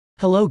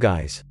Hello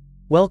guys.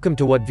 Welcome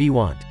to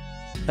WhatVwant,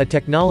 a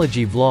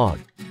technology vlog.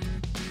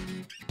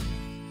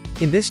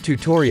 In this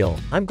tutorial,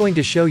 I'm going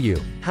to show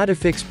you how to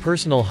fix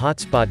Personal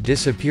Hotspot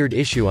disappeared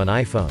issue on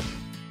iPhone.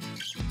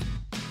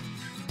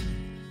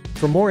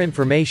 For more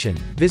information,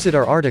 visit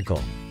our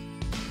article.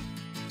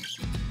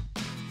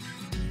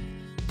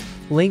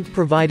 Link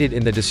provided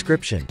in the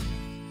description.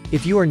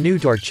 If you are new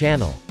to our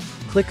channel,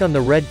 click on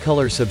the red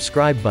color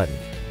subscribe button,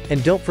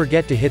 and don't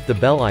forget to hit the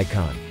bell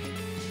icon.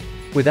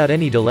 Without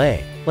any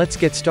delay, let's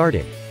get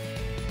started.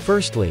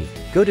 Firstly,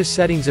 go to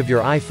settings of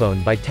your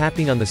iPhone by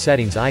tapping on the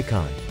settings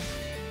icon.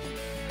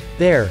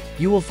 There,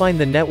 you will find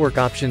the network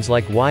options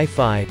like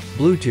Wi-Fi,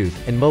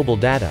 Bluetooth, and mobile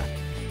data.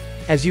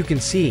 As you can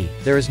see,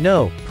 there is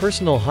no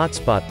Personal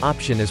Hotspot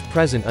option is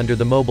present under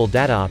the mobile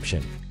data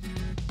option.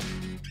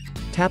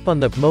 Tap on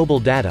the mobile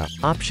data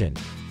option.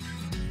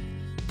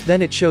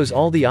 Then it shows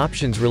all the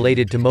options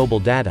related to mobile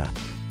data.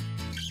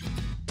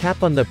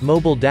 Tap on the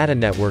mobile data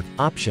network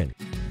option.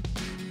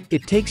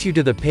 It takes you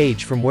to the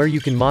page from where you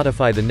can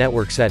modify the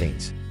network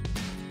settings.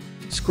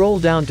 Scroll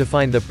down to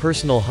find the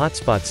Personal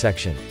Hotspot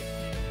section.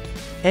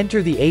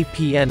 Enter the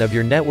APN of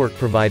your network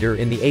provider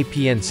in the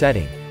APN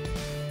setting.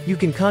 You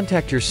can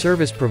contact your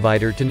service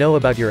provider to know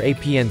about your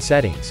APN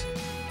settings.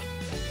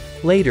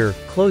 Later,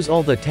 close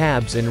all the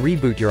tabs and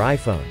reboot your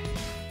iPhone.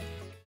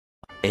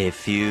 A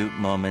few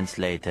moments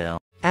later.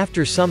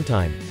 After some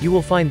time, you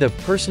will find the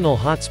Personal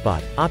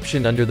Hotspot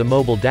option under the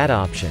mobile data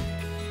option.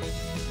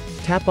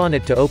 Tap on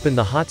it to open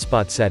the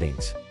hotspot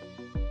settings.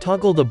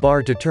 Toggle the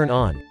bar to turn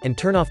on, and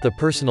turn off the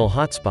Personal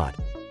Hotspot.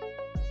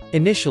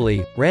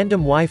 Initially,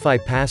 random Wi-Fi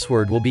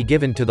password will be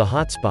given to the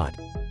hotspot.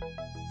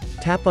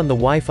 Tap on the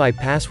Wi-Fi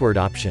password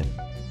option.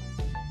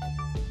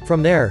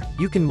 From there,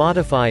 you can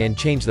modify and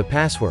change the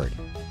password.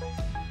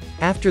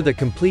 After the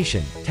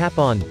completion, tap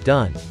on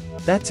Done.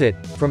 That's it.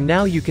 From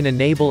now you can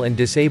enable and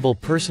disable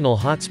Personal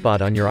Hotspot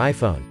on your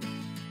iPhone.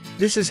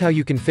 This is how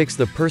you can fix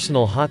the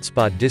Personal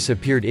Hotspot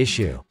disappeared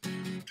issue.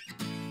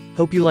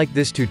 Hope you liked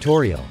this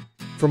tutorial.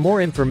 For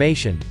more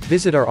information,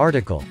 visit our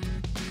article.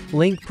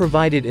 Link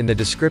provided in the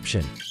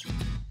description.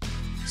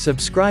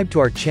 Subscribe to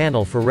our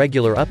channel for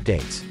regular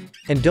updates.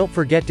 And don't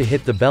forget to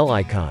hit the bell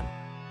icon.